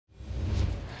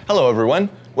Hello everyone,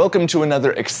 welcome to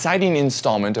another exciting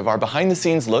installment of our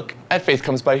behind-the-scenes look at Faith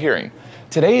Comes by Hearing.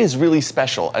 Today is really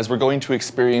special as we're going to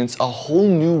experience a whole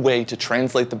new way to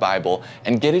translate the Bible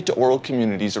and get it to oral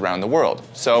communities around the world.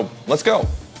 So, let's go.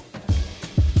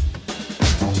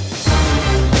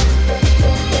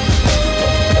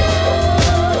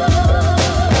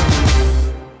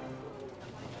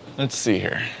 Let's see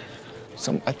here.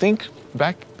 I think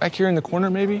back here in the corner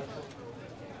maybe?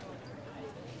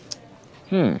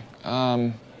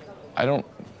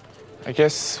 I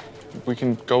guess we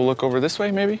can go look over this way,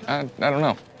 maybe? I don't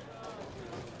know.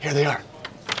 Here they are.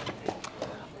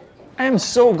 I am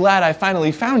so glad I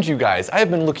finally found you guys. I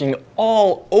have been looking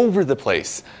all over the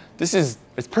place. It's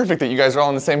perfect that you guys are all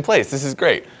in the same place. This is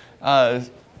great.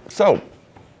 So,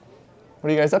 what are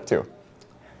you guys up to?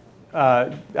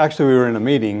 Actually, we were in a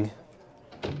meeting,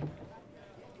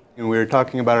 and we were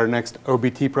talking about our next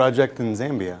OBT project in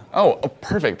Zambia. Oh,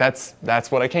 perfect. That's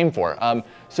what I came for.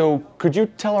 So could you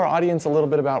tell our audience a little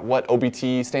bit about what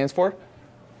OBT stands for?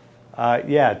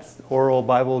 Yeah, it's Oral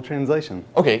Bible Translation.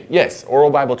 Okay, yes,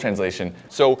 Oral Bible Translation.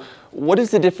 So what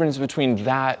is the difference between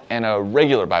that and a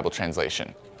regular Bible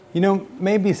translation? You know,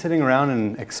 maybe sitting around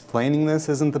and explaining this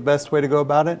isn't the best way to go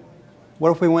about it.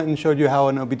 What if we went and showed you how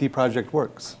an OBT project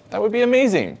works? That would be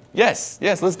amazing. Yes,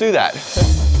 let's do that.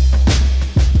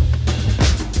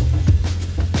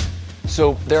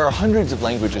 So there are hundreds of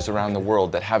languages around the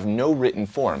world that have no written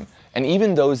form, and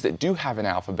even those that do have an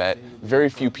alphabet, very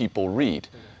few people read.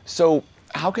 So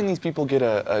how can these people get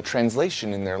a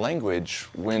translation in their language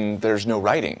when there's no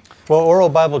writing? Well, Oral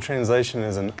Bible Translation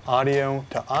is an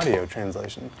audio-to-audio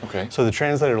translation. Okay. So the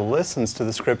translator listens to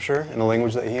the scripture in a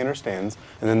language that he understands,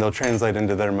 and then they'll translate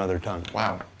into their mother tongue.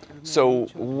 Wow. So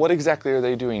what exactly are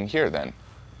they doing here then?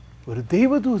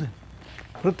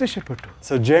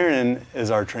 So Jaron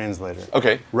is our translator.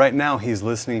 Okay. Right now he's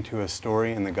listening to a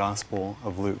story in the Gospel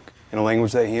of Luke in a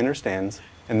language that he understands,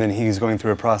 and then he's going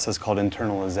through a process called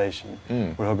internalization,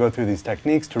 where he'll go through these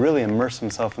techniques to really immerse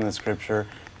himself in the scripture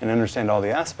and understand all the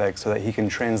aspects so that he can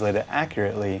translate it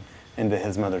accurately into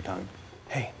his mother tongue.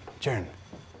 Hey, Jaron.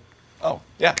 Oh,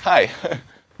 yeah, hi.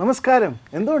 Namaskaram.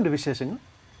 എന്തുകൊണ്ട് വിശേഷങ്ങൾ?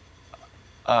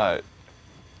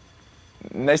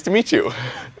 Nice to meet you.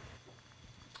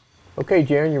 Okay,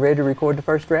 Jaron, you ready to record the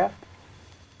first draft?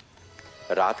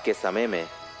 रात के समय में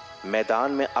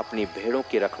मैदान में अपनी भेड़ों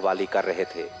की रखवाली कर रहे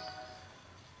थे.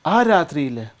 ആ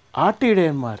രാത്രിയില്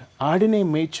ആട്ടിടയന്മാർ ആടിനെ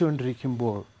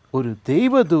മേയിച്ചുകൊണ്ടിരിക്കുമ്പോൾ ഒരു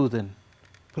ദൈവദൂതൻ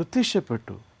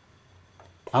പ്രത്യക്ഷപ്പെട്ടു.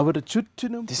 അവരുടെ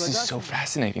ചുറ്റിനും. This is so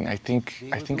fascinating. I think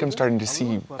I'm starting to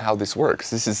see how this works.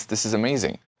 This is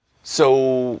amazing. So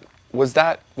was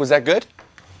that good?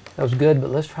 That was good,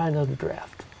 but let's try another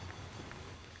draft.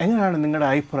 എങ്ങനെയാണ് നിങ്ങളുടെ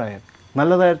അഭിപ്രായം?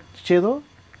 നല്ലതായി ചെയ്തോ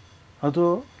അതോ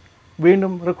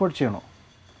വീണ്ടും റെക്കോർഡ് ചെയ്യണോ?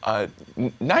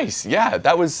 Nice. Yeah,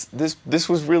 this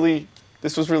was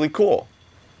really cool.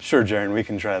 Sure, Jaron, we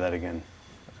can try that again.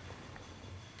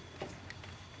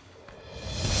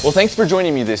 Well, thanks for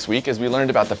joining me this week as we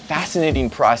learned about the fascinating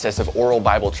process of oral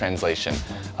Bible translation.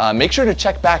 Make sure to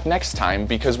check back next time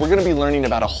because we're going to be learning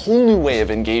about a whole new way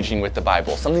of engaging with the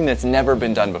Bible, something that's never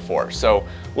been done before. So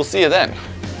we'll see you then.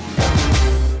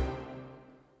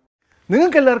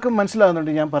 നിങ്ങൾക്ക് എല്ലാവർക്കും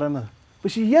മനസ്സിലാവുന്നുണ്ട് ഞാൻ പറയുന്നത്.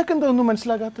 പക്ഷെ ഇയാൾക്ക് എന്താ ഒന്നും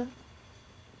മനസ്സിലാകാത്തത്?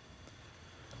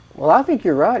 Well, I think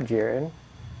you're right, Jaron.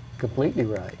 Completely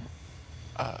right.